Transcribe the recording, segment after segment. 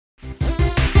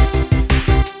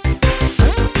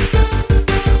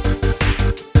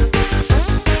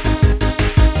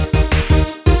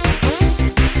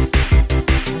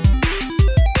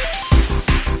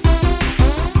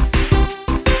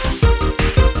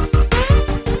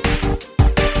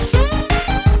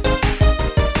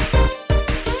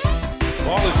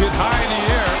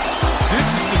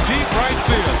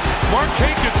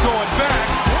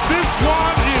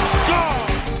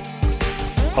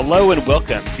Hello and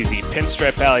welcome to the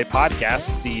Pinstripe Alley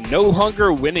podcast, the no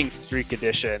longer winning streak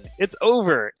edition. It's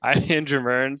over. I'm Andrew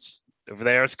Mearns. Over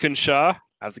there is Kun Shaw.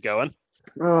 How's it going?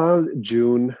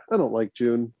 June. I don't like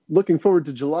June. Looking forward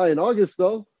to July and August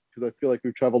though, because I feel like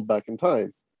we've traveled back in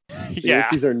time. The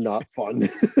Yankees are not fun.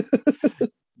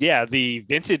 Yeah, the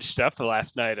vintage stuff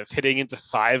last night of hitting into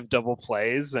 5 double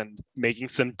plays and making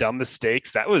some dumb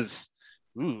mistakes. That was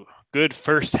good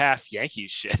first half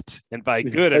Yankees shit. And by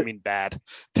good, I mean bad.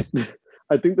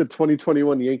 I think the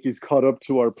 2021 Yankees caught up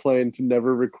to our plan to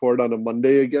never record on a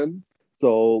Monday again.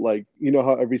 So, like, you know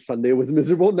how every Sunday was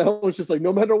miserable? Now it's just like,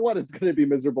 no matter what, it's going to be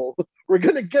miserable. We're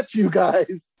going to get you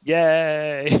guys.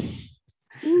 Yay.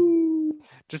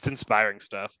 Just inspiring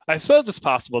stuff. I suppose it's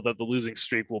possible that the losing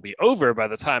streak will be over by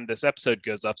the time this episode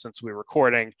goes up, since we're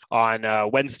recording on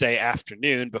Wednesday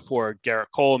afternoon before Gerrit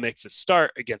Cole makes his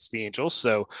start against the Angels.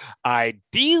 So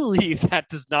ideally, that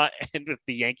does not end with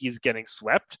the Yankees getting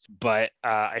swept, but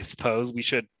I suppose we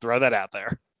should throw that out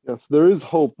there. Yes, there is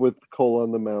hope with Cole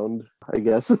on the mound, I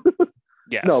guess.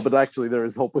 Yes. No, but actually there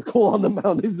is hope with Cole on the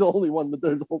mound. He's the only one that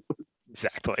there's hope with.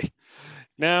 Exactly.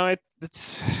 No,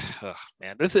 it's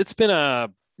been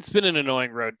an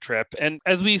annoying road trip. And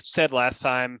as we said last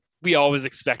time, we always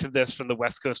expected this from the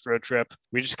West Coast road trip.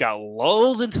 We just got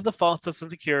lulled into the false sense of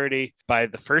security by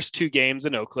the first 2 games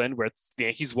in Oakland, where the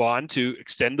Yankees won to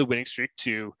extend the winning streak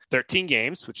to 13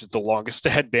 games, which is the longest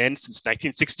it had been since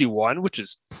 1961, which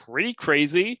is pretty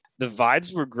crazy. The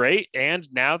vibes were great, and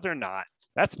now they're not.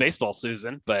 That's baseball,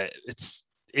 Susan, but it's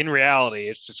in reality,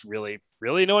 it's just really,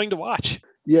 really annoying to watch.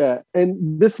 Yeah,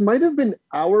 and this might have been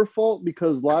our fault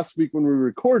because last week when we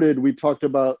recorded, we talked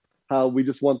about how we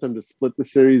just want them to split the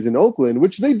series in Oakland,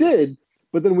 which they did,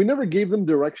 but then we never gave them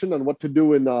direction on what to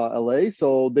do in LA,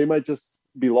 so they might just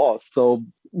be lost. So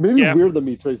maybe we're the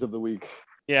Mitres of the week.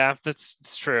 Yeah,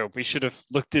 it's true. We should have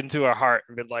looked into our heart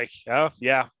and been like, oh,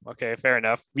 yeah, okay, fair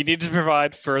enough. We need to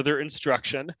provide further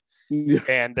instruction. Yes.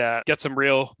 And get some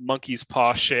real monkey's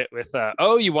paw shit with,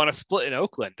 you want to split in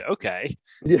Oakland? Okay.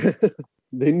 Yeah.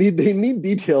 They need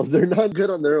details. They're not good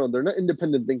on their own. They're not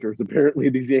independent thinkers, apparently,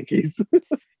 these Yankees.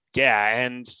 Yeah,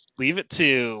 and leave it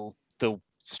to the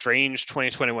strange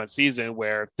 2021 season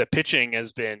where the pitching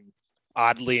has been,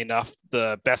 oddly enough,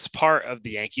 the best part of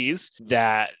the Yankees,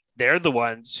 that they're the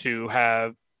ones who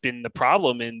have been the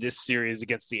problem in this series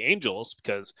against the Angels,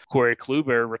 because Corey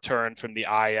Kluber returned from the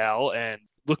IL and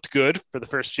looked good for the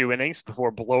first 2 innings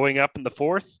before blowing up in the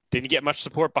 4th. Didn't get much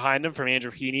support behind him from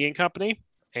Andrew Heaney and company.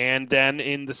 And then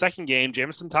in the second game,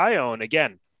 Jameson Taillon,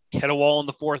 again, hit a wall in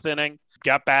the 4th inning,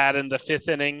 got bad in the 5th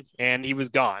inning, and he was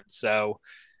gone. So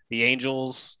the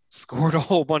Angels scored a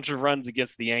whole bunch of runs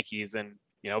against the Yankees. And,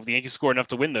 the Yankees scored enough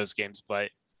to win those games, but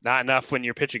not enough when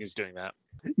your pitching is doing that.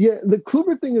 Yeah, the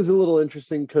Kluber thing is a little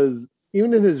interesting because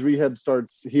even in his rehab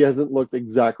starts, he hasn't looked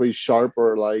exactly sharp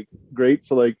or great.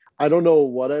 So I don't know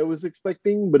what I was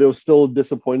expecting, but it was still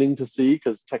disappointing to see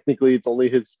because technically it's only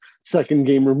his second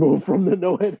game removed from the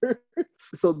no-hitter.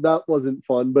 So that wasn't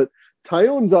fun. But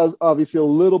Taillon's obviously a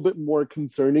little bit more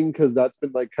concerning because that's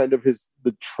been kind of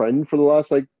the trend for the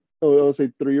last I would say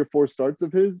 3 or 4 starts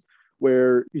of his,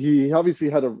 where he obviously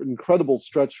had an incredible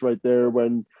stretch right there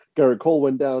when Gerrit Cole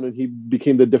went down and he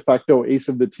became the de facto ace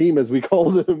of the team, as we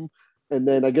called him. And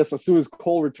then I guess as soon as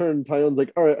Cole returned, Taillon's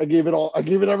like, all right, I gave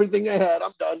it everything I had.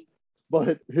 I'm done.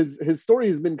 But his story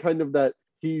has been kind of that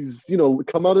he's,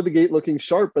 come out of the gate looking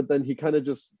sharp, but then he kind of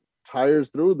just tires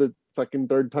through the second,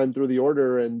 third time through the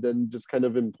order and then just kind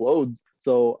of implodes.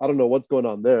 So I don't know what's going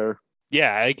on there.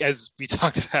 Yeah, as we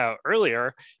talked about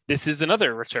earlier, this is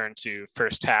another return to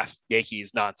first half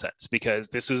Yankees nonsense, because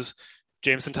this is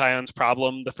Jameson Taillon's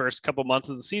problem the first couple months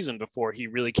of the season before he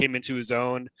really came into his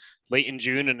own late in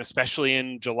June and especially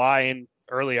in July and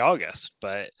early August.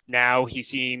 But now he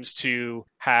seems to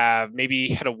have maybe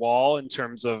hit a wall in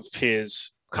terms of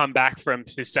his comeback from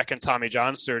his second Tommy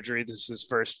John surgery. This is his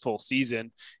first full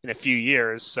season in a few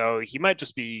years. So he might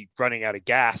just be running out of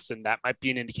gas. And that might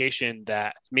be an indication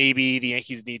that maybe the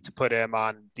Yankees need to put him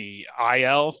on the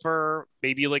IL for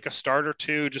maybe a start or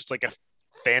 2, just a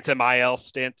phantom IL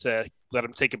stint to let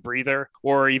him take a breather,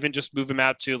 or even just move him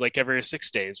out to every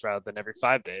 6 days rather than every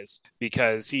 5 days,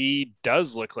 because he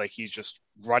does look like he's just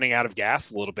running out of gas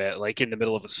a little bit, in the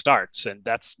middle of his starts. And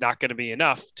that's not going to be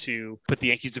enough to put the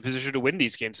Yankees in position to win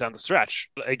these games down the stretch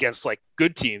against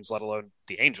good teams, let alone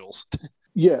the Angels.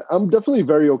 Yeah, I'm definitely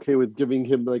very okay with giving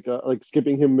him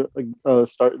skipping him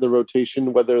start the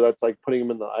rotation, whether that's putting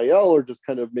him in the IL or just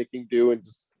kind of making do and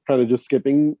just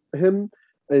skipping him.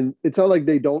 And it's not like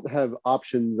they don't have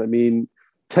options. I mean,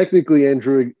 technically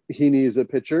Andrew Heaney is a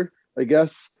pitcher, I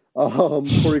guess.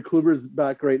 Corey Kluber's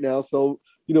back right now, so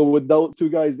with those two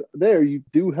guys there, you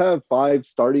do have five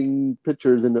starting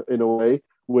pitchers in a way,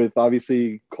 with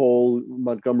obviously Cole,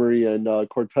 Montgomery, and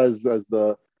Cortez as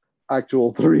the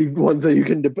actual three ones that you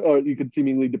can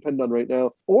seemingly depend on right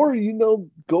now. Or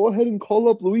go ahead and call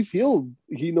up Luis Gil.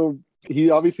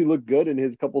 He obviously looked good in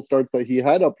his couple starts that he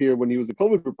had up here when he was a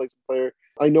COVID replacement player.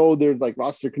 I know there's like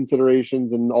roster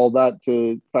considerations and all that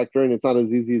to factor in. It's not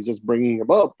as easy as just bringing him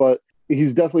up, but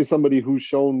he's definitely somebody who's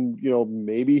shown,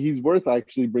 maybe he's worth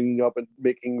actually bringing up and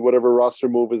making whatever roster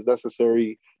move is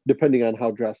necessary, depending on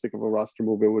how drastic of a roster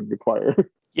move it would require.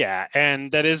 Yeah,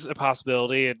 and that is a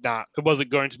possibility. It wasn't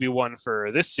going to be one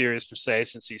for this series per se,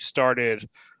 since he started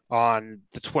on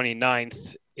the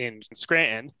 29th in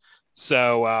Scranton.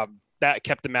 So that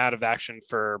kept him out of action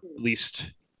for at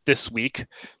least this week.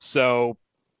 So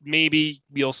maybe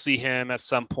you'll see him at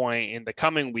some point in the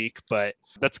coming week, but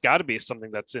that's got to be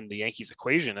something that's in the Yankees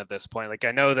equation at this point. Like,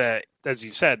 I know that, as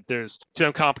you said, there's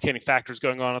some complicating factors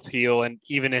going on with Gil, and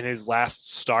even in his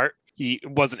last start, he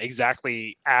wasn't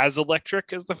exactly as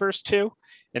electric as the first two,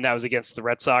 and that was against the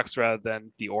Red Sox rather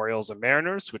than the Orioles and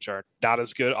Mariners, which are not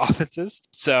as good offenses.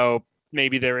 So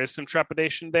maybe there is some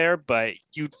trepidation there, but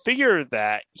you'd figure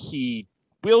that he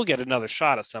will get another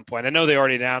shot at some point. I know they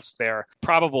already announced their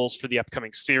probables for the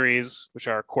upcoming series, which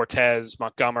are Cortez,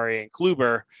 Montgomery, and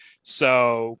Kluber.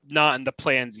 So not in the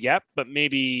plans yet, but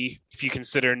maybe if you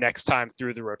consider next time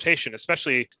through the rotation,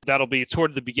 especially that'll be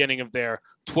toward the beginning of their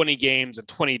 20 games and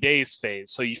 20 days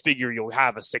phase. So you figure you'll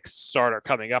have a sixth starter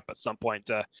coming up at some point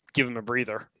to give him a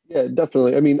breather. Yeah,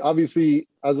 definitely. I mean, obviously,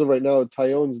 as of right now,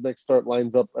 Tyon's next start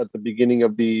lines up at the beginning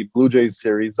of the Blue Jays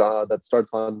series that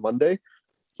starts on Monday.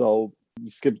 So you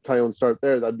skip Tyon start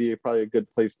there, that'd be probably a good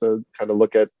place to kind of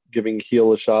look at giving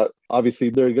Gil a shot. Obviously,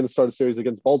 they're going to start a series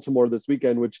against Baltimore this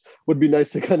weekend, which would be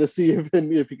nice to kind of see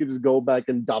if he could just go back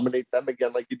and dominate them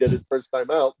again like he did his first time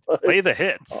out. Play the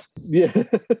hits. Yeah.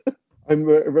 I'm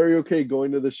very okay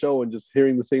going to the show and just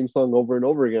hearing the same song over and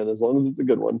over again, as long as it's a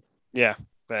good one. Yeah,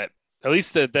 but at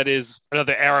least that is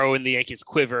another arrow in the Yankees'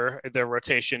 quiver, their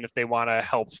rotation. If they want to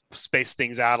help space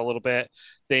things out a little bit,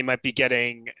 they might be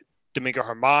getting Domingo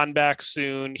Germán back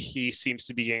soon. He seems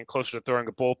to be getting closer to throwing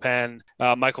a bullpen.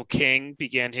 Michael King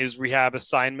began his rehab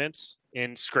assignments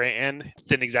in Scranton.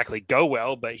 Didn't exactly go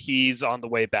well, but he's on the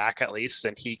way back at least,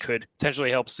 and he could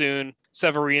potentially help soon.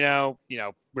 Severino,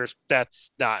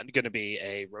 that's not going to be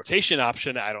a rotation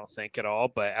option, I don't think at all,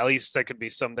 but at least that could be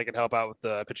something that can help out with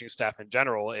the pitching staff in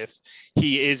general if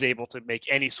he is able to make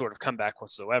any sort of comeback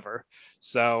whatsoever.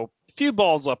 So a few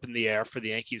balls up in the air for the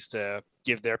Yankees to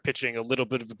give their pitching a little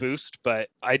bit of a boost, but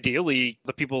ideally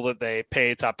the people that they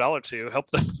pay top dollar to help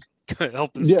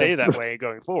them stay that way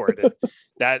going forward. And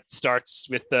that starts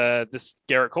with this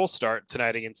Garrett Cole start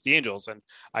tonight against the Angels, and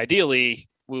ideally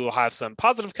we will have some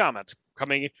positive comments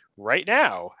coming right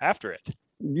now after it.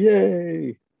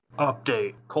 Yay!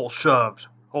 Update: Cole shoved.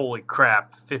 Holy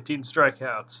crap! 15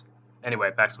 strikeouts. Anyway,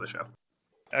 back to the show.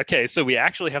 Okay, so we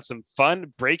actually have some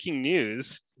fun breaking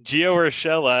news. Gio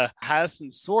Urshela has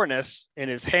some soreness in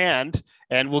his hand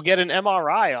and will get an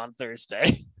MRI on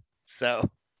Thursday. So,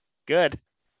 good.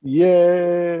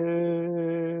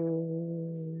 Yay!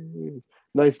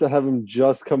 Nice to have him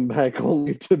just come back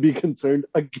only to be concerned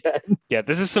again. Yeah,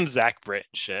 this is some Zach Britton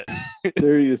shit.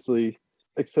 Seriously.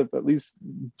 Except at least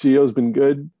Gio's been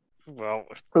good. Well,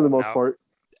 for the most part.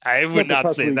 I would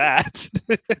not say that.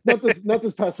 not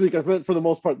this past week. I meant for the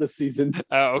most part this season.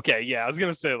 Oh, okay. Yeah, I was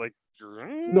going to say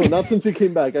No, not since he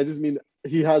came back. I just mean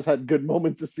he has had good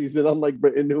moments this season, unlike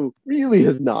Britton, who really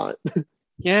has not.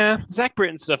 Yeah, Zach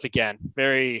Britton stuff again.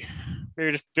 Very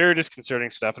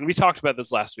disconcerting stuff. And we talked about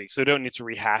this last week, so we don't need to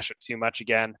rehash it too much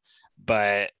again.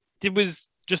 But it was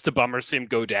just a bummer to see him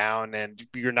go down, and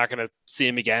you're not going to see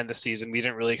him again this season. We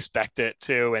didn't really expect it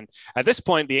to. And at this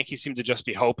point, the Yankees seem to just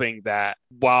be hoping that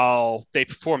while they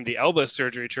perform the elbow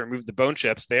surgery to remove the bone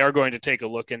chips, they are going to take a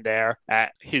look in there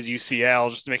at his UCL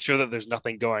just to make sure that there's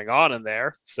nothing going on in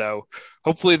there. So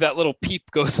hopefully that little peep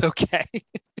goes okay.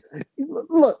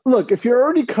 Look, if you're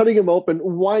already cutting him open,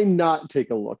 why not take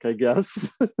a look, I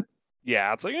guess?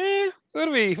 Yeah, it's like, what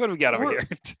do we got over here?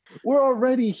 We're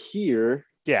already here.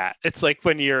 Yeah, it's like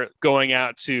when you're going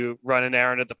out to run an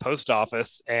errand at the post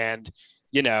office and,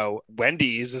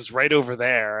 Wendy's is right over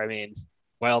there. I mean,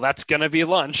 well, that's going to be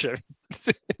lunch.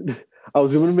 I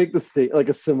was going to make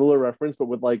a similar reference, but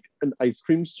with like an ice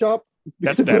cream shop.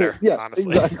 That's better. Yeah,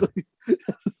 honestly. Exactly.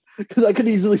 Because I could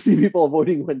easily see people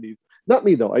avoiding Wendy's. Not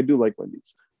me, though. I do like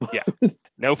Wendy's. Yeah,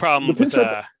 no problem with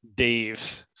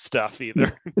Dave's stuff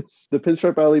either. The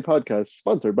Pinstripe Alley podcast,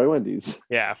 sponsored by Wendy's.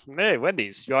 Yeah. Hey,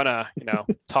 Wendy's, if you want to,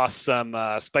 toss some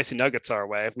spicy nuggets our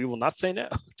way, we will not say no.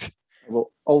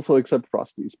 will also accept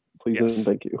Frosties, please Yes. and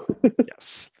thank you.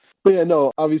 Yes. But yeah,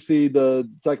 no, obviously the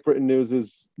Zach Britton news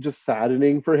is just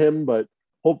saddening for him, but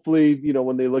hopefully,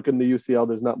 when they look in the UCL,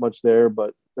 there's not much there,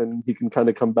 but then he can kind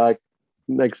of come back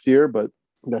next year, but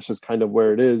that's just kind of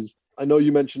where it is. I know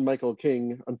you mentioned Michael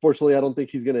King. Unfortunately, I don't think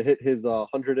he's going to hit his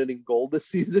 100-inning goal this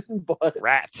season, but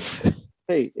Rats.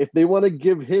 hey, if they want to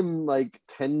give him like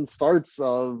 10 starts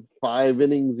of 5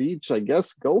 innings each, I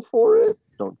guess go for it.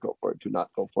 Don't go for it. Do not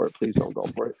go for it. Please don't go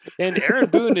for it. And Aaron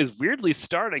Boone is weirdly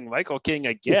starting Michael King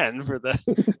again for the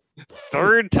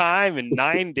third time in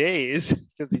 9 days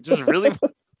because he just really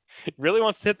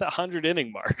wants to hit the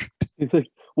 100-inning mark. He's like,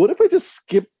 what if I just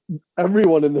skip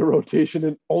everyone in the rotation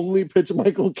and only pitch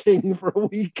Michael King for a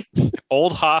week?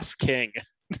 Old Hoss King,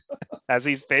 as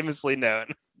he's famously known.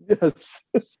 Yes.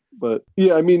 But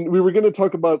yeah, I mean, we were going to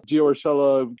talk about Gio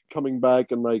Urshela coming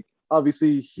back, and like,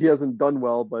 obviously he hasn't done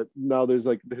well, but now there's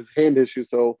like his hand issue.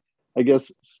 So I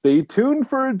guess stay tuned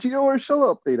for a Gio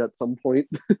Urshela update at some point.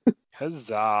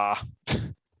 Huzzah.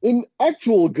 In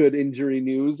actual good injury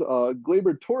news,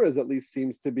 Gleyber Torres at least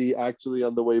seems to be actually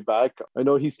on the way back. I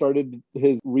know he started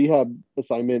his rehab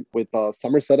assignment with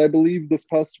Somerset, I believe, this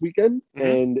past weekend,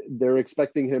 and they're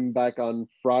expecting him back on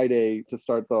Friday to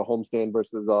start the homestand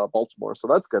versus Baltimore. So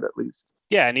that's good at least.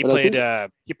 Yeah, and he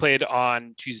played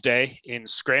on Tuesday in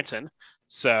Scranton.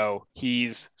 So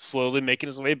he's slowly making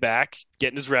his way back,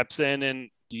 getting his reps in, and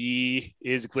he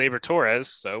is Gleyber Torres.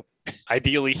 So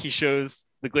ideally he shows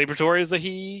the Gleyber Torres that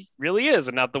he really is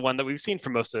and not the one that we've seen for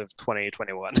most of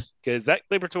 2021, because that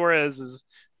Gleyber Torres is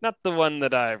not the one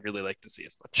that I really like to see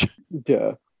as much.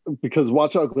 Yeah, because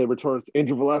watch out, Gleyber Torres.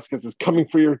 Andrew Velasquez is coming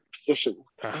for your position.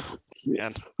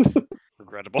 Man.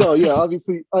 Regrettable. No, yeah,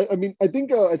 obviously. I mean, I think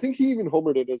he even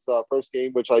homered in his first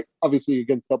game, which like obviously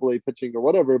against AA pitching or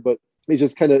whatever, but it's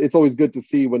just kind of, it's always good to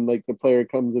see when like the player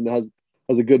comes and has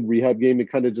a good rehab game.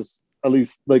 It kind of just, at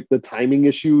least like the timing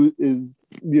issue is,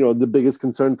 the biggest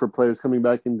concern for players coming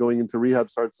back and going into rehab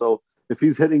starts. So if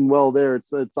he's hitting well there,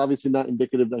 it's obviously not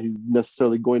indicative that he's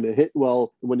necessarily going to hit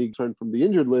well when he returned from the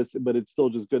injured list, but it's still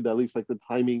just good that at least like the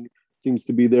timing seems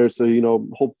to be there. So,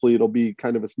 hopefully it'll be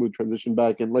kind of a smooth transition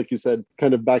back. And like you said,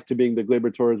 kind of back to being the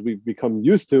Gleyber Torres we've become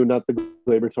used to, not the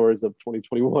Gleyber Torres of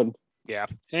 2021. Yeah.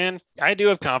 And I do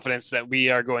have confidence that we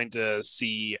are going to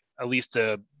see at least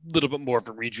a little bit more of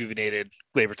a rejuvenated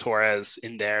Gleyber Torres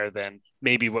in there than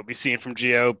maybe what we've seen from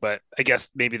Gio. But I guess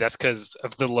maybe that's because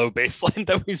of the low baseline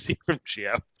that we've seen from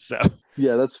Gio. So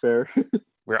yeah, that's fair.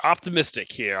 We're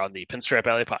optimistic here on the Pinstripe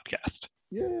Alley podcast.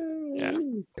 Yeah.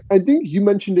 I think you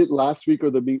mentioned it last week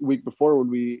or the week before when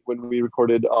we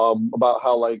recorded about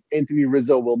how like Anthony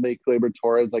Rizzo will make Gleyber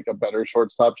Torres like a better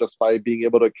shortstop just by being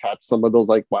able to catch some of those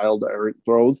like wild errant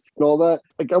throws and all that.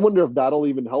 Like I wonder if that'll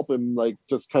even help him, like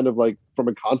just kind of like from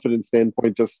a confidence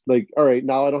standpoint, just like, all right,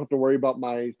 now I don't have to worry about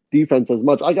my defense as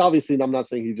much. Like obviously I'm not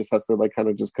saying he just has to like kind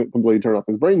of just completely turn off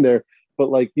his brain there, but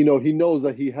like, he knows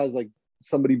that he has like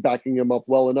somebody backing him up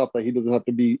well enough that he doesn't have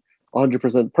to be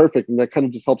 100% perfect, and that kind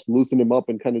of just helps loosen him up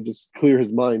and kind of just clear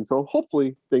his mind. So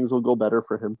hopefully things will go better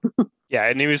for him. Yeah,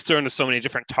 and he was thrown to so many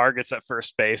different targets at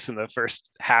first base in the first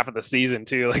half of the season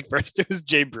too. Like first it was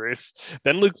Jay Bruce,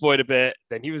 then Luke Voigt a bit,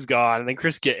 then he was gone, and then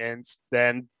Chris Gittens,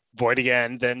 then Voigt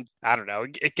again, then I don't know,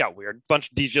 it got weird. Bunch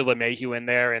of DJ LeMahieu in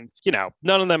there, and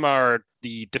none of them are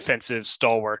the defensive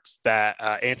stalwarts that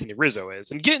Anthony Rizzo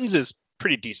is, and Gittens is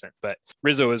pretty decent, but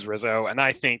Rizzo is Rizzo, and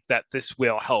I think that this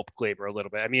will help Gleyber a little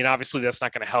bit. I mean, obviously that's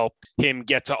not going to help him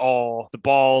get to all the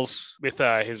balls with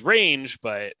his range,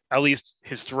 but at least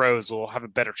his throws will have a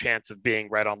better chance of being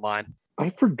right on line.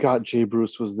 I forgot Jay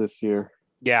Bruce was this year.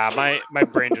 Yeah, my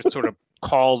brain just sort of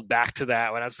called back to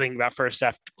that when I was thinking about first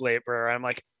half Gleyber. I'm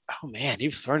like, oh man, he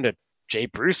was thrown to Jay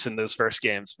Bruce in those first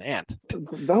games, man.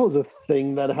 That was a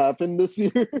thing that happened this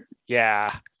year.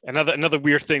 Yeah. Another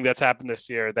weird thing that's happened this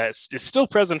year that is still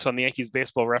present on the Yankees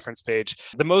baseball reference page.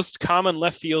 The most common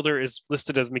left fielder is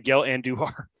listed as Miguel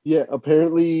Andujar. Yeah,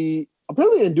 apparently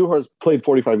Andujar's played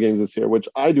 45 games this year, which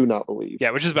I do not believe.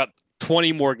 Yeah, which is about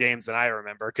 20 more games than I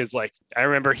remember. Because I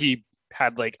remember he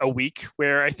had like a week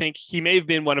where I think he may have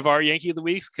been one of our Yankee of the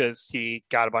Weeks because he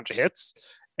got a bunch of hits.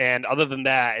 And other than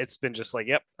that, it's been just like,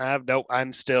 yep,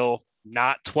 I'm still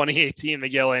not 2018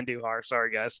 Miguel Andujar.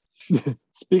 Sorry, guys.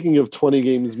 Speaking of 20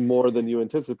 games more than you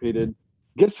anticipated,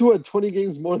 guess who had 20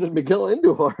 games more than Miguel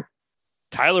Andujar?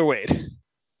 Tyler Wade.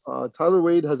 Tyler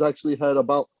Wade has actually had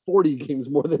about 40 games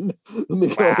more than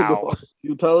Miguel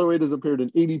Andujar. Tyler Wade has appeared in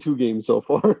 82 games so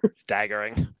far.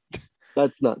 Staggering.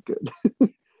 That's not good.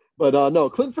 But no,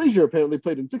 Clint Frazier apparently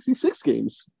played in 66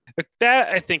 games. But that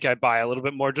I think I buy a little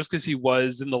bit more just because he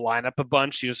was in the lineup a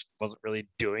bunch. He just wasn't really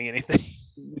doing anything.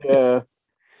 Yeah.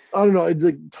 I don't know. It's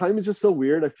like time is just so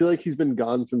weird. I feel like he's been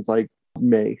gone since like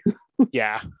May.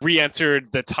 Yeah,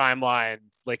 re-entered the timeline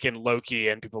like in Loki,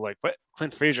 and people were like, what?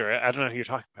 Clint Frazier? I don't know who you're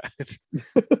talking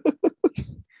about.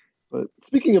 But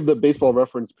speaking of the baseball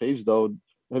reference page, though,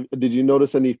 did you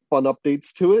notice any fun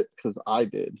updates to it? Because I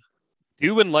did.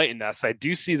 Do enlighten us. I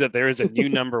do see that there is a new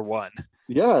number one.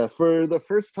 Yeah, for the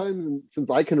first time since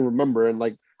I can remember, and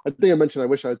like I think I mentioned, I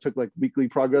wish I took like weekly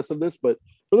progress of this, but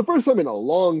for the first time in a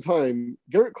long time,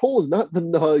 Garrett Cole is not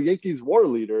the Yankees WAR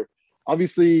leader.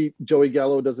 Obviously, Joey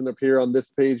Gallo doesn't appear on this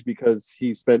page because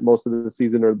he spent most of the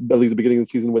season, or at least the beginning of the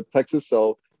season, with Texas.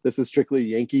 So this is strictly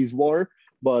Yankees WAR.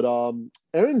 But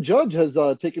Aaron Judge has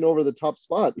taken over the top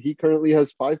spot. He currently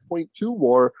has 5.2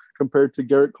 WAR compared to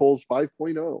Garrett Cole's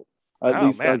 5.0, at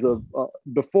least man. as of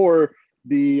before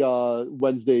the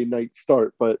Wednesday night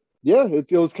start. But yeah,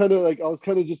 it was kind of like I was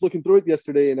kind of just looking through it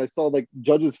yesterday, and I saw like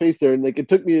Judge's face there, and like it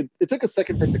took a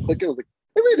second for it to click. And I was like,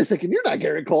 hey, wait a second, you're not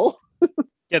Garrett Cole.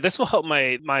 Yeah, this will help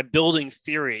my building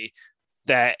theory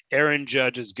that Aaron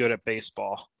Judge is good at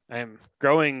baseball. I'm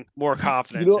growing more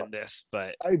confidence in this,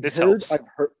 but this helps.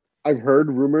 I've heard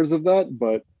rumors of that,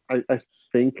 but I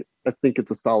think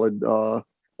it's a solid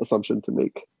assumption to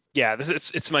make. Yeah,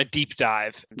 it's my deep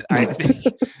dive. I think.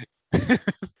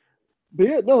 But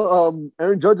yeah, no,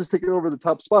 Aaron Judge is taking over the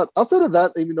top spot. Outside of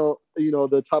that, even though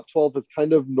the top 12 has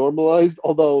kind of normalized,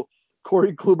 although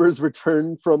Corey Kluber's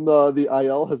return from the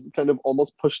IL has kind of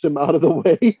almost pushed him out of the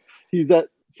way. He's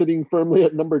sitting firmly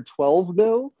at number 12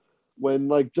 now,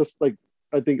 when I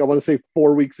think I want to say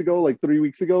 4 weeks ago, like 3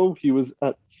 weeks ago, he was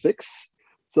at 6.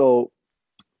 So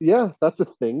yeah, that's a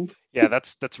thing. Yeah,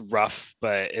 that's rough,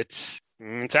 but it's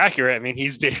accurate. I mean,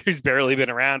 he's barely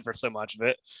been around for so much of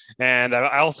it, and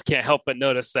I also can't help but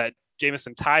notice that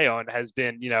Jameson Taillon has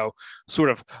been,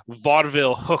 sort of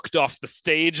vaudeville hooked off the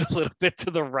stage a little bit to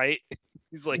the right.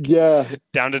 He's like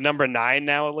down to number 9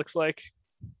 now. It looks like.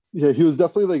 Yeah, he was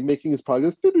definitely like making his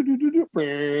progress.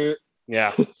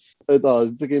 Yeah.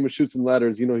 It's a game of shoots and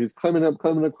ladders. He's climbing up.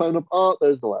 Oh,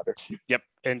 there's the ladder. Yep.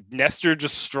 And Nestor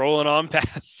just strolling on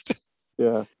past.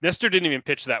 Yeah. Nestor didn't even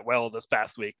pitch that well this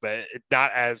past week, but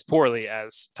not as poorly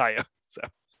as Taillon. So.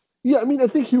 Yeah, I mean, I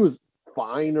think he was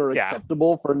fine or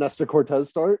acceptable for Nestor Cortez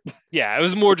start. Yeah, it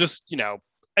was more just,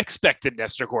 expected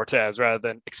Nestor Cortez rather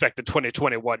than expected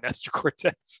 2021 Nestor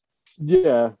Cortez.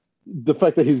 Yeah. The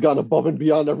fact that he's gone above and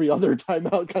beyond every other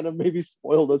timeout kind of maybe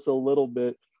spoiled us a little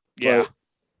bit. Yeah. But,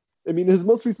 I mean, his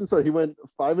most recent start, he went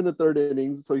 5 1/3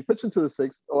 innings. So he pitched into the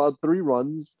 6th, allowed 3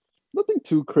 runs. Nothing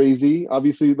too crazy.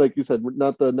 Obviously, like you said,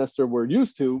 not the Nestor we're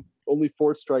used to. Only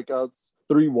 4 strikeouts,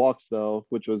 3 walks, though,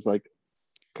 which was like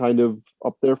kind of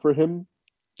up there for him.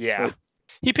 Yeah. But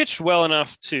he pitched well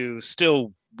enough to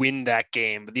still win that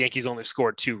game, but the Yankees only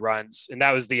scored 2 runs, and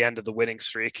that was the end of the winning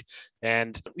streak.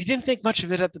 And we didn't think much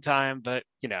of it at the time, but,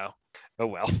 oh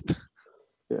well.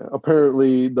 Yeah,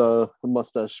 apparently the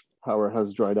mustache power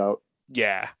has dried out.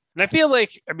 Yeah. And I feel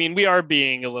like, we are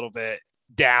being a little bit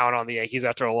down on the Yankees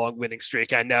after a long winning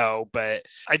streak, I know, but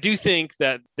I do think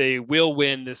that they will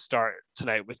win this start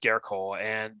tonight with Garrett Cole,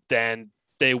 and then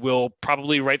they will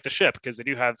probably right the ship because they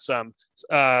do have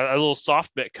a little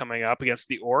soft bit coming up against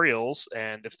the Orioles,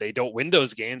 and if they don't win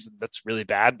those games, that's really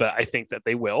bad, but I think that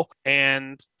they will,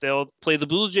 and they'll play the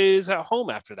Blue Jays at home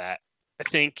after that. I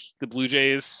think the Blue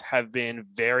Jays have been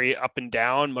very up and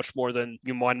down, much more than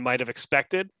one might have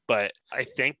expected. But I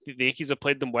think the Yankees have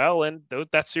played them well, and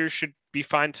that series should be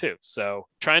fine too. So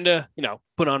trying to,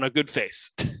 put on a good face.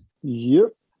 Yep.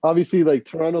 Obviously, like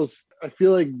Toronto's, I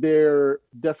feel like they're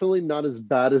definitely not as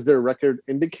bad as their record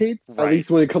indicates, right, at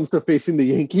least when it comes to facing the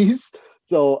Yankees.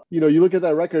 So, you look at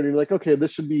that record and you're like, okay,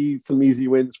 this should be some easy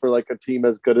wins for like a team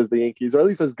as good as the Yankees, or at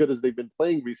least as good as they've been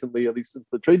playing recently, at least since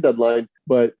the trade deadline.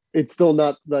 But it's still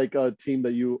not like a team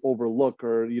that you overlook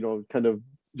or, kind of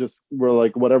just were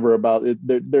like, whatever about it.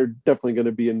 They're definitely going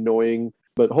to be annoying,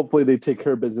 but hopefully they take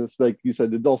care of business. Like you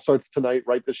said, it all starts tonight,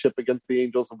 right the ship against the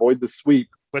Angels, avoid the sweep.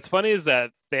 What's funny is that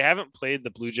they haven't played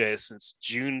the Blue Jays since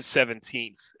June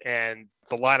 17th, and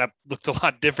the lineup looked a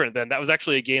lot different then. That was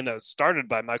actually a game that was started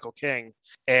by Michael King,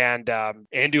 and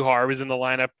Andujar was in the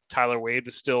lineup. Tyler Wade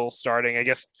was still starting. I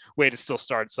guess Wade has still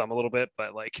started some a little bit,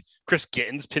 but like Chris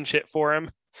Gittens pinch hit for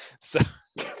him. So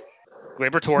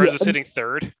Gleyber Torres was hitting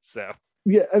third. So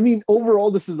yeah,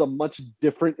 overall, this is a much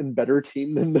different and better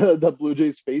team than the Blue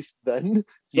Jays faced then.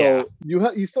 So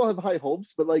you still have high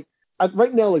hopes, but like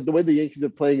right now, like the way the Yankees are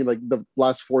playing in like the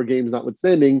last 4 games,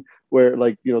 notwithstanding, where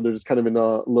like they're just kind of in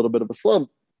a little bit of a slump.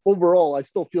 Overall, I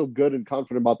still feel good and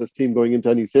confident about this team going into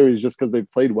any series, just because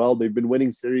they've played well. They've been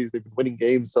winning series, they've been winning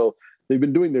games, so they've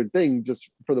been doing their thing just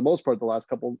for the most part the last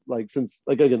couple, like since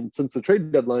the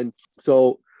trade deadline.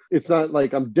 So it's not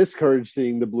like I'm discouraged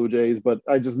seeing the Blue Jays, but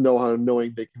I just know how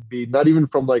annoying they can be. Not even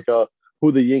from like a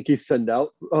who the Yankees send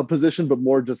out position, but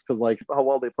more just because like how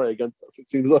well they play against us. It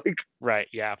seems like. Right.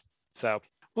 Yeah. So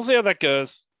we'll see how that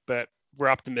goes, but we're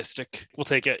optimistic. We'll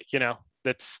take it.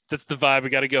 That's the vibe we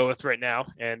got to go with right now.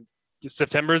 And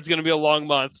September is going to be a long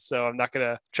month, so I'm not going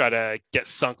to try to get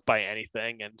sunk by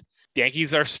anything. And the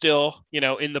Yankees are still,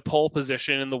 in the pole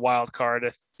position in the wild card.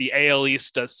 If the AL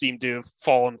East does seem to have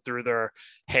fallen through their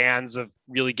hands of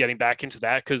really getting back into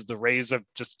that, because the Rays have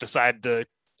just decided to,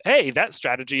 hey, that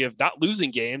strategy of not losing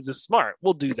games is smart.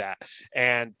 We'll do that.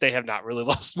 And they have not really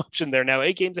lost much, and they're now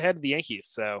 8 games ahead of the Yankees.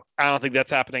 So I don't think that's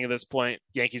happening at this point.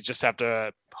 The Yankees just have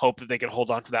to hope that they can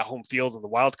hold on to that home field in the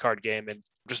wild card game and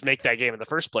just make that game in the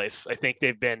first place. I think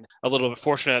they've been a little bit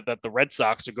fortunate that the Red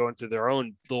Sox are going through their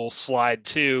own little slide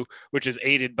too, which is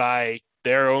aided by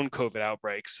their own COVID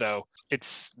outbreak. So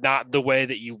it's not the way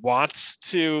that you want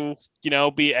to,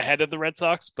 be ahead of the Red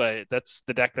Sox, but that's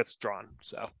the deck that's drawn.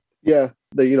 So yeah,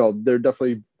 they're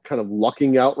definitely kind of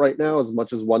lucking out right now as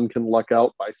much as one can luck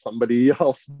out by somebody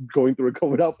else going through a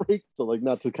COVID outbreak. So like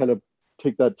not to kind of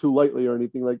take that too lightly or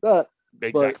anything like that.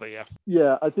 Exactly. But,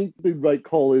 yeah. I think the right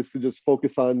call is to just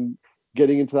focus on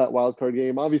getting into that wild card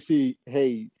game. Obviously,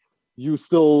 hey, you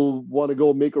still want to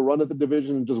go make a run at the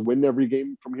division and just win every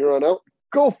game from here on out?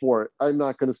 Go for it. I'm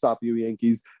not going to stop you,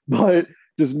 Yankees. But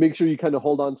just make sure you kind of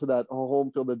hold on to that home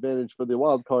field advantage for the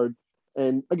wild card.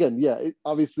 And again, yeah,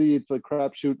 obviously it's a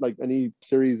crapshoot like any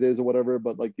series is or whatever.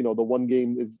 But like, the one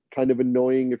game is kind of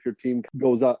annoying if your team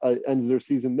goes out, ends their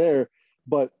season there.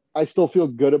 But I still feel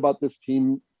good about this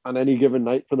team on any given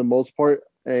night for the most part.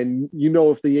 And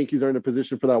if the Yankees are in a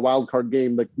position for that wild card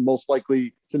game, the most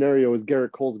likely scenario is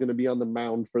Garrett Cole's going to be on the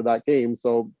mound for that game.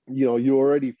 So, you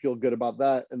already feel good about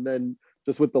that. And then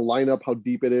just with the lineup, how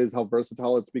deep it is, how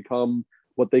versatile it's become,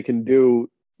 what they can do,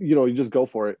 you just go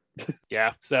for it.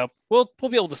 Yeah. So we'll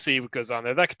be able to see what goes on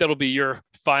there. That'll be your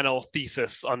final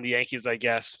thesis on the Yankees, I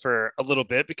guess, for a little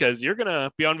bit, because you're going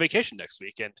to be on vacation next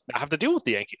week and not have to deal with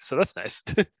the Yankees. So that's nice.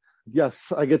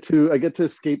 Yes, I get to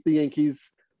escape the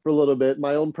Yankees for a little bit.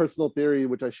 My own personal theory,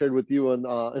 which I shared with you in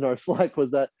our Slack,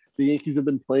 was that the Yankees have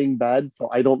been playing bad, so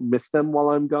I don't miss them while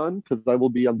I'm gone, because I will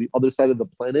be on the other side of the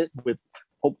planet with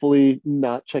hopefully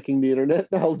not checking the internet.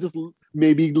 I'll just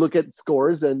maybe look at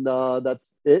scores and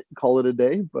that's it. Call it a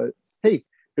day. But hey,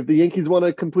 if the Yankees want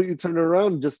to completely turn it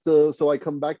around just so I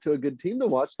come back to a good team to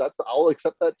watch, I'll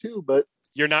accept that too. But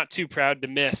you're not too proud to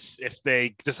miss if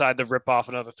they decide to rip off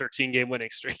another 13-game winning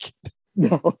streak.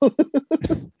 No.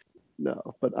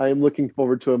 No, but I am looking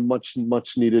forward to a much,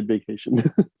 much needed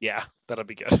vacation. Yeah, that'll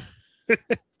be good.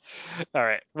 All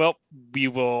right. Well, we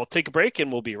will take a break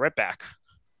and we'll be right back.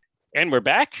 And we're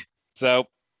back. So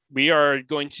we are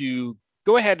going to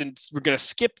go ahead and we're going to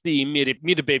skip the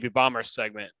Meet a Baby Bomber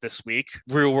segment this week.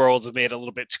 Real World has made it a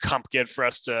little bit too complicated for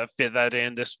us to fit that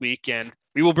in this week, and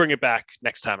we will bring it back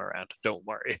next time around. Don't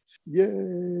worry.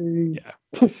 Yay.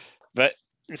 Yeah. But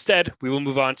instead, we will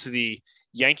move on to the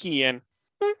Yankee and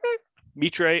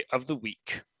Mitre of the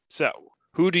week. So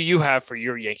who do you have for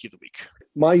your Yankee of the week?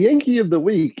 My Yankee of the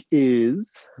week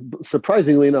is,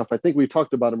 surprisingly enough, I think we've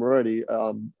talked about him already.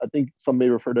 I think some may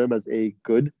refer to him as a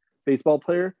good baseball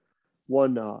player.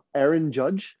 One, Aaron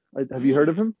Judge. Have you heard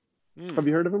of him? Have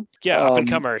you heard of him? Yeah, up and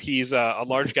comer. He's a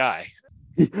large guy.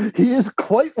 He is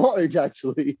quite large,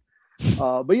 actually.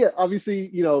 But yeah, obviously,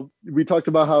 we talked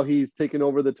about how he's taken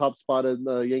over the top spot in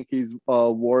the Yankees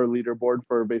WAR leaderboard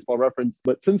for Baseball Reference.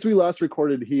 But since we last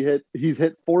recorded, he's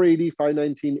hit 480,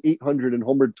 519, 800, and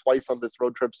homered twice on this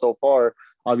road trip so far.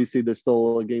 Obviously, there's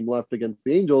still a game left against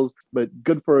the Angels, but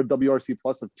good for a WRC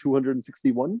plus of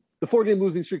 261. The 4-game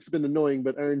losing streak's been annoying,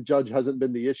 but Aaron Judge hasn't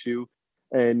been the issue.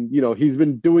 And, he's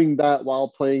been doing that while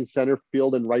playing center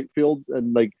field and right field.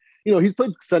 And he's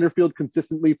played center field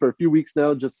consistently for a few weeks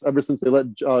now, just ever since they let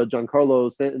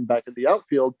Giancarlo Stanton back in the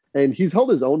outfield. And he's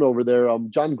held his own over there.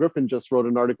 John Griffin just wrote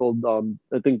an article,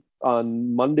 I think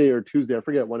on Monday or Tuesday, I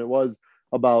forget when it was,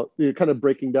 about kind of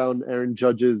breaking down Aaron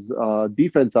Judge's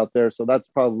defense out there. So that's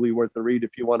probably worth the read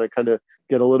if you want to kind of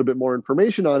get a little bit more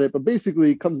information on it. But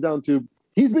basically it comes down to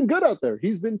he's been good out there.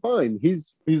 He's been fine.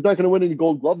 He's not going to win any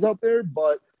gold gloves out there,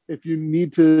 but if you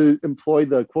need to employ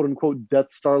the quote unquote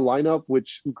Death Star lineup,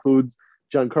 which includes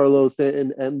Giancarlo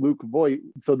Stanton and Luke Voit,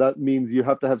 so that means you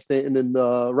have to have Stanton in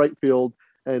the right field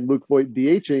and Luke Voit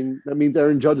DHing. That means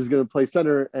Aaron Judge is going to play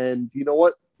center. And you know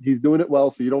what? He's doing it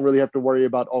well. So you don't really have to worry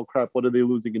about, oh crap, what are they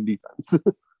losing in defense?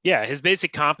 Yeah, his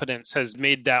basic competence has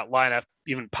made that lineup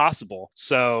even possible.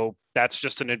 So that's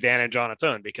just an advantage on its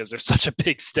own because there's such a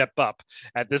big step up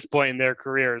at this point in their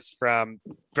careers from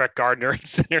Brett Gardner in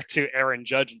center to Aaron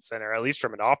Judge in center, at least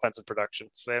from an offensive production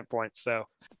standpoint. So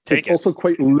it's also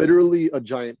quite literally a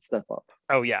giant step up.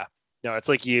 Oh yeah. No, it's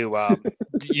like you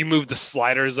move the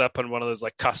sliders up on one of those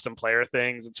like custom player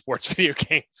things in sports video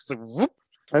games. It's like whoop.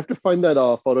 I have to find that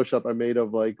Photoshop I made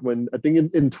of like when I think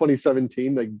in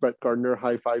 2017, like Brett Gardner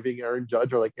high-fiving Aaron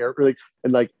Judge or like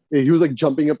he was like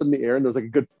jumping up in the air and there was like a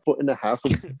good 1.5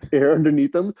 foot of air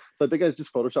underneath him. So I think I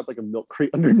just Photoshopped like a milk crate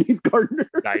underneath Gardner.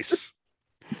 Nice.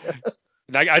 Yeah.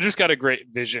 I just got a great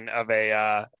vision of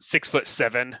a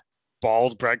 6'7"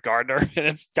 bald Brett Gardner, and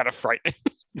it's kind of frightening.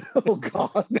 Oh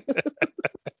God.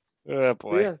 Oh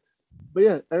boy. But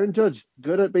yeah, Aaron Judge,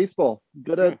 good at baseball,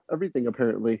 good at everything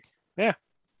apparently. Yeah.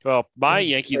 Well, my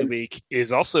Yankee of the week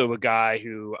is also a guy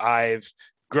who I've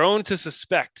grown to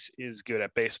suspect is good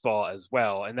at baseball as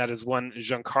well, and that is one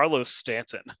Giancarlo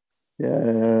Stanton.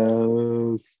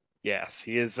 Yes. Yes,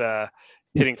 he is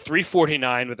hitting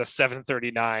 .349 with a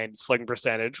 .739 slugging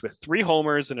percentage with 3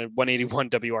 homers and a 181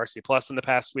 WRC plus in the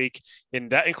past week. And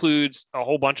that includes a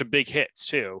whole bunch of big hits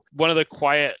too. One of the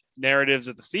quiet narratives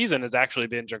of the season has actually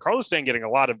been Giancarlo Stanton getting a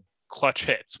lot of clutch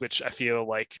hits, which I feel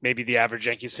like maybe the average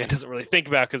Yankees fan doesn't really think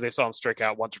about because they saw him strike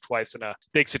out once or twice in a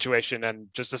big situation and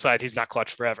just decide he's not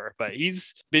clutch forever. But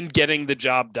he's been getting the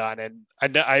job done.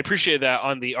 And I appreciate that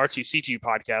on the R2C2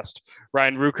 podcast,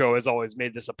 Ryan Rucco has always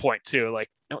made this a point too. Like,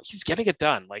 no, he's getting it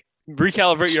done. Like,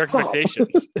 recalibrate your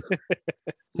expectations.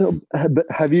 No, but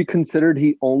have you considered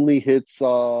he only hits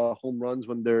home runs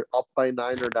when they're up by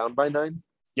 9 or down by 9?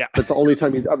 Yeah. That's the only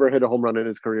time he's ever hit a home run in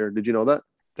his career. Did you know that?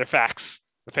 They're facts.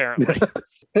 Apparently.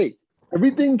 Hey,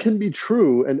 everything can be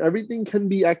true and everything can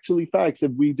be actually facts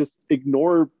if we just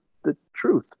ignore the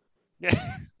truth. Yeah.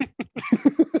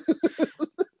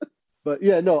 But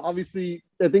yeah, no, obviously,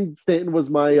 I think Stanton was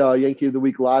my Yankee of the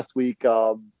week last week.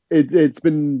 It's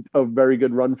been a very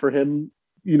good run for him.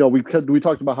 You know, we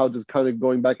talked about how just kind of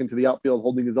going back into the outfield,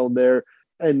 holding his own there.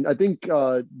 And I think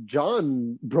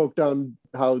John broke down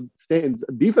how Stanton's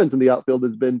defense in the outfield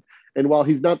has been. And while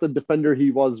he's not the defender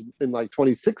he was in like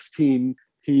 2016,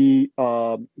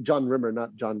 John Rimmer,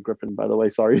 not John Griffin, by the way,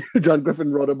 sorry. John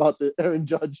Griffin wrote about the Aaron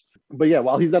Judge. But yeah,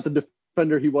 while he's not the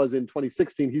defender he was in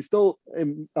 2016, he still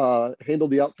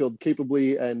handled the outfield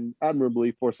capably and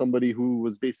admirably for somebody who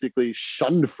was basically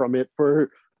shunned from it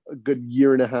for a good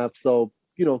year and a half. So,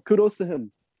 you know, kudos to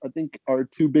him. I think our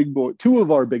two of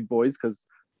our big boys, because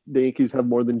the Yankees have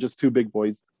more than just 2 big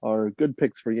boys, are good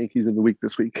picks for Yankees in the week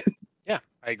this week. Yeah,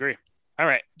 I agree. All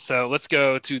right, so let's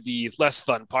go to the less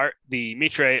fun part, the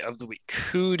Mitre of the week.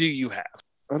 Who do you have?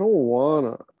 I don't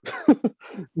wanna.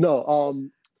 No.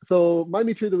 So my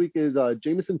Mitre of the week is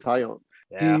Jameson Taillon.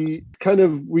 Yeah. He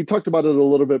we talked about it a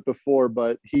little bit before,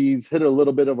 but he's hit a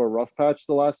little bit of a rough patch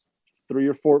the last 3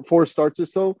 or 4 starts or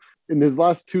so. In his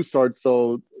last 2 starts,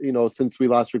 so, you know, since we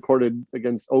last recorded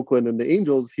against Oakland and the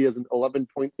Angels, he has an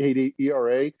 11.88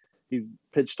 ERA. He's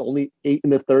pitched only 8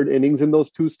 1/3 innings in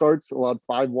those 2 starts, allowed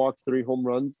 5 walks, 3 home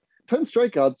runs, 10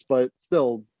 strikeouts, but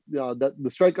still, that the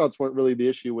strikeouts weren't really the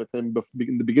issue with him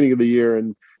in the beginning of the year,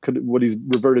 and what he's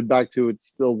reverted back to, it's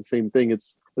still the same thing.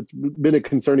 It's been a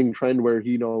concerning trend where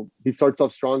he starts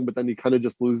off strong, but then he kind of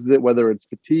just loses it, whether it's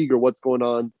fatigue or what's going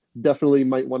on. Definitely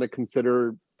might want to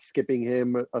consider skipping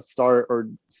him a start or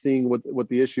seeing what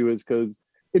the issue is, because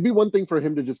it'd be one thing for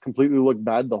him to just completely look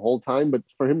bad the whole time, but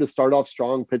for him to start off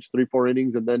strong, pitch 3-4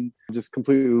 innings, and then just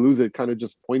completely lose it kind of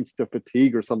just points to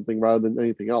fatigue or something rather than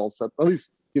anything else. At least,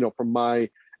 you know, from my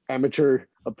amateur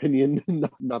opinion,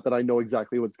 not that I know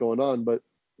exactly what's going on, but,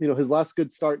 you know, his last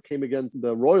good start came against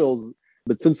the Royals.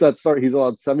 But since that start, he's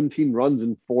allowed 17 runs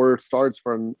in 4 starts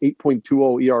for an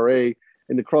 8.20 ERA.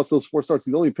 And across those 4 starts,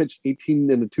 he's only pitched 18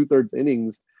 2/3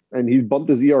 innings. And he's bumped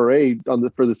his ERA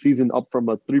for the season up from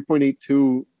a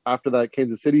 3.82 after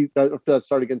that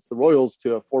start against the Royals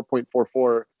to a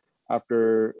 4.44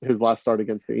 after his last start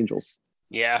against the Angels.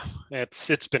 Yeah,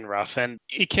 it's been rough, and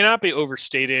it cannot be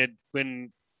overstated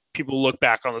when people look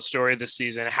back on the story this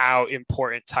season how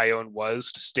important Taillon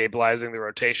was to stabilizing the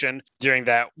rotation during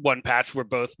that one patch where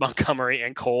both Montgomery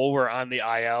and Cole were on the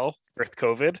IL with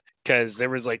COVID, because there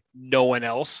was like no one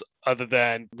else other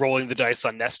than rolling the dice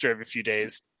on Nestor every few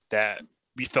days that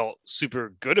we felt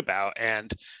super good about.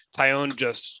 And Taillon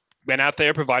just went out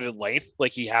there, provided length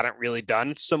like he hadn't really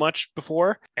done so much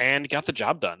before, and got the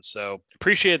job done. So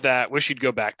appreciate that. Wish you'd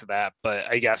go back to that, but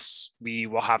I guess we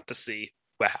will have to see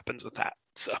what happens with that.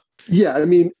 So yeah, I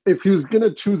mean, if he was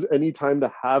gonna choose any time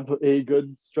to have a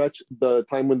good stretch, the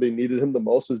time when they needed him the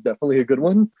most is definitely a good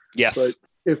one. Yes. But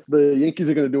if the Yankees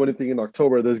are going to do anything in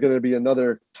October, there's going to be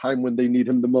another time when they need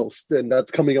him the most, and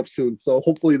that's coming up soon. So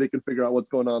hopefully they can figure out what's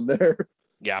going on there.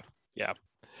 Yeah.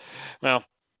 Well,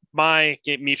 my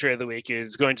meat trade of the week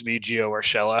is going to be Gio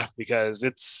Urshela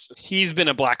because he's been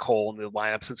a black hole in the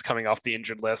lineup since coming off the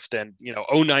injured list, and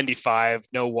 0.95,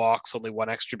 no walks, only one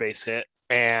extra base hit,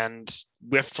 and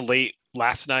whiffed late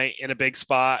last night in a big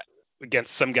spot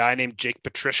against some guy named Jake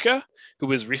Petrishka, who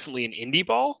was recently in indie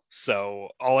ball. So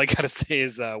all I gotta say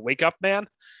is wake up, man,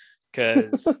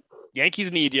 because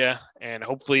Yankees need you, and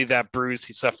hopefully that bruise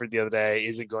he suffered the other day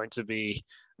isn't going to be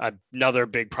another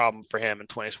big problem for him in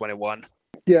 2021.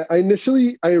 Yeah, I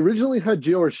originally had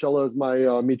Gio Urshela as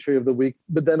my meat trade of the week,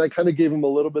 but then I kind of gave him a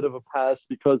little bit of a pass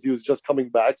because he was just coming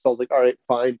back. So I was like, all right,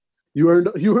 fine. You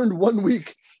earned 1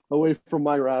 week away from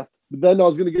my wrath. But then I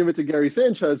was going to give it to Gary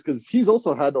Sanchez because he's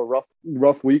also had a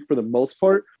rough week for the most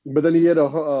part. But then he had a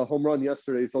home run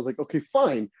yesterday. So I was like, okay,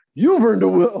 fine. You've earned a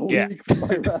week from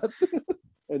my wrath.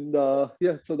 And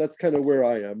so that's kind of where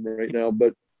I am right now.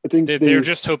 But I think they're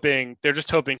just hoping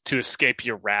to escape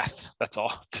your wrath. That's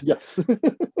all. Yes.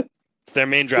 It's their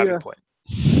main driving point.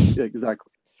 Yeah,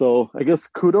 exactly. So I guess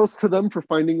kudos to them for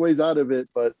finding ways out of it.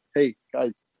 But hey,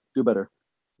 guys, do better.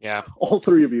 Yeah. All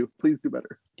three of you, please do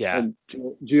better. Yeah. And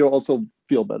Gio also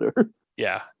feel better.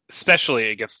 Yeah. Especially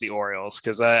against the Orioles,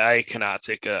 because I cannot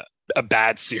take a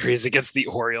bad series against the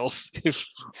Orioles.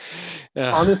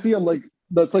 Honestly,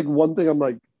 that's one thing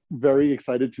I'm very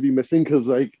excited to be missing because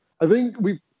I think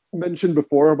we mentioned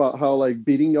before about how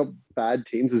beating up bad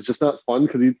teams is just not fun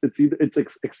because it's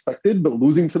expected, but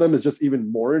losing to them is just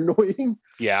even more annoying.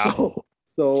 Yeah.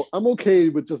 So I'm okay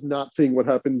with just not seeing what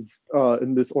happens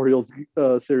in this Orioles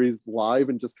series live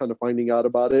and just kind of finding out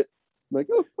about it. I'm like,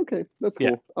 oh, okay, that's cool.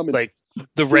 Yeah. I'm in.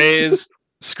 The Rays,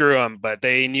 screw them, but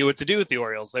they knew what to do with the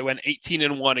Orioles. They went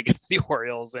 18-1 against the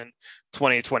Orioles in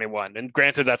 2021. And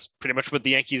granted, that's pretty much what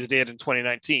the Yankees did in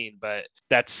 2019, but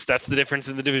that's the difference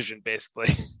in the division,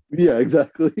 basically. Yeah,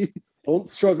 exactly. Don't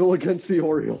struggle against the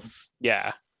Orioles.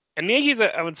 Yeah. And the Yankees,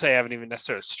 I would say, haven't even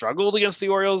necessarily struggled against the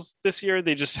Orioles this year.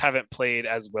 They just haven't played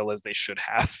as well as they should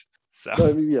have. So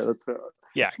yeah, that's fair.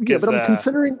 Yeah, but I'm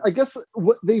considering, I guess,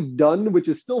 what they've done, which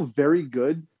is still very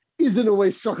good, is in a way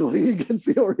struggling against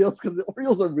the Orioles because the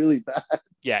Orioles are really bad.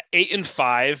 Yeah,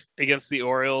 8-5 against the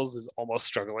Orioles is almost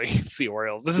struggling against the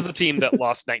Orioles. This is the team that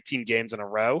lost 19 games in a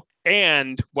row.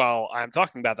 And while I'm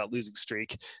talking about that losing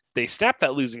streak, they snapped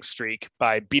that losing streak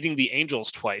by beating the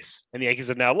Angels twice. And the Yankees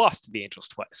have now lost to the Angels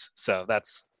twice. So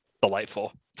that's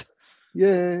delightful.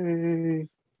 Yay.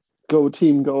 Go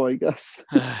team, go, I guess.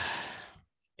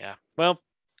 Yeah. Well,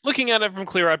 looking at it from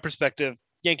clear-eyed perspective,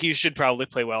 Yankees should probably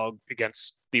play well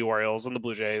against the Orioles and the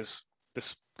Blue Jays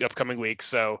this upcoming week.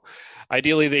 So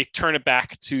ideally they turn it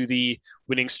back to the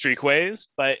winning streak ways,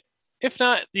 but if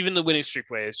not even the winning streak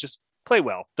ways, just play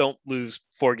well. Don't lose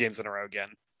 4 games in a row again.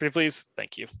 Pretty please.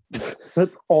 Thank you.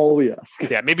 That's all we ask.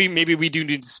 Yeah, maybe we do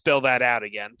need to spell that out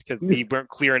again because we weren't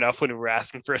clear enough when we were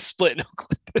asking for a split in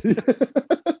Oakland.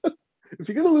 If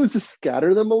you're going to lose, just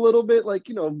scatter them a little bit,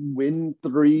 win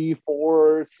 3,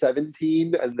 4,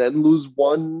 17, and then lose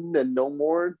 1 and no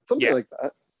more. Something like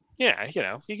that. Yeah,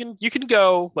 you can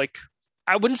go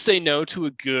I wouldn't say no to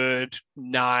a good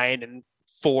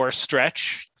 9-4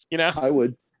 stretch, I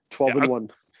would.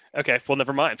 12-1. Okay, well,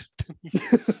 never mind.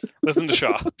 Listen to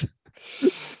Shaw.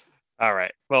 All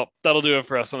right. Well, that'll do it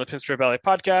for us on the Pinstripe Alley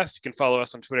podcast. You can follow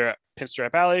us on Twitter at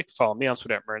Pinstripe Alley. Follow me on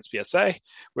Twitter at MernsPSA.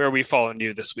 Where are we following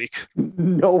you this week?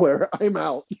 Nowhere. I'm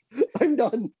out. I'm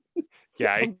done.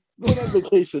 Yeah. I'm going on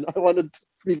vacation. I wanted to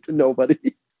speak to nobody.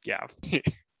 Yeah. You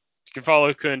can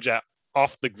follow Kunj at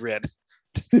Off the Grid.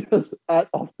 Yes, at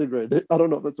Off the Grid. I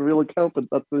don't know if that's a real account, but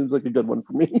that seems like a good one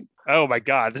for me. Oh my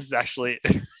God. This is actually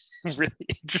really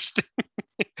interesting.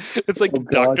 It's like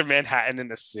Dr. Manhattan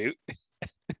in a suit.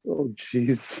 Oh,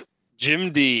 jeez.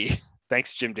 Jim D.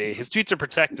 Thanks, Jim D. His tweets are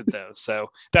protected, though, so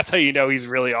that's how you know he's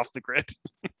really off the grid.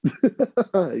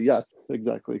 Yeah,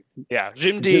 exactly. Yeah,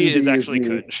 Jim D is actually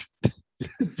Kunj.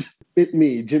 It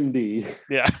me, Jim D.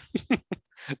 Yeah.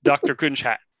 Dr. Kunj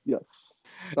Hat. Yes.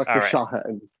 Dr.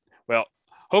 Shahan. Well,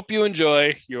 hope you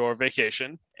enjoy your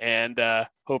vacation and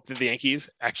hope that the Yankees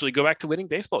actually go back to winning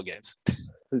baseball games.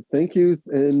 Thank you.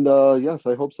 And yes,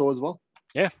 I hope so as well.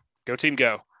 Yeah. Go team,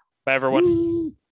 go. Bye, everyone. Woo.